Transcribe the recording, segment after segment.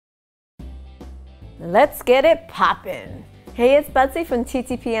Let's get it poppin'! Hey, it's Betsy from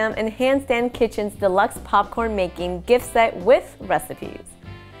TTPM and Handstand Kitchen's deluxe popcorn making gift set with recipes.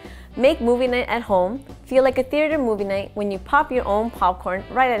 Make movie night at home feel like a theater movie night when you pop your own popcorn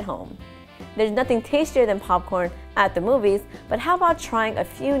right at home. There's nothing tastier than popcorn at the movies, but how about trying a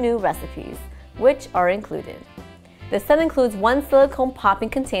few new recipes, which are included. The set includes 1 silicone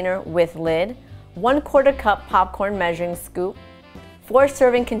popping container with lid, 1/4 cup popcorn measuring scoop, 4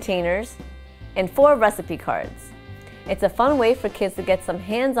 serving containers, and 4 recipe cards. It's a fun way for kids to get some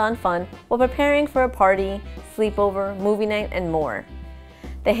hands-on fun while preparing for a party, sleepover, movie night, and more.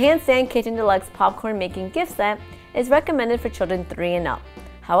 The Handstand Kitchen Deluxe Popcorn Making Gift Set is recommended for children 3 and up.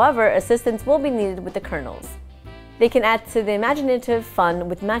 However, assistance will be needed with the kernels. They can add to the imaginative fun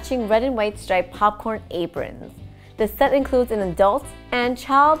with matching red and white striped popcorn aprons. The set includes an adult and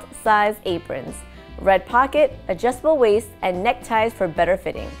child-size aprons, red pocket, adjustable waist, and neckties for better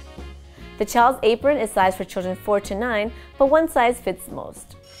fitting. The child's apron is sized for children 4 to 9, but one size fits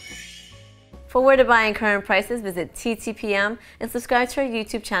most. For where to buy and current prices, visit TTPM and subscribe to our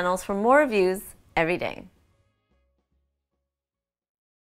YouTube channels for more reviews every day.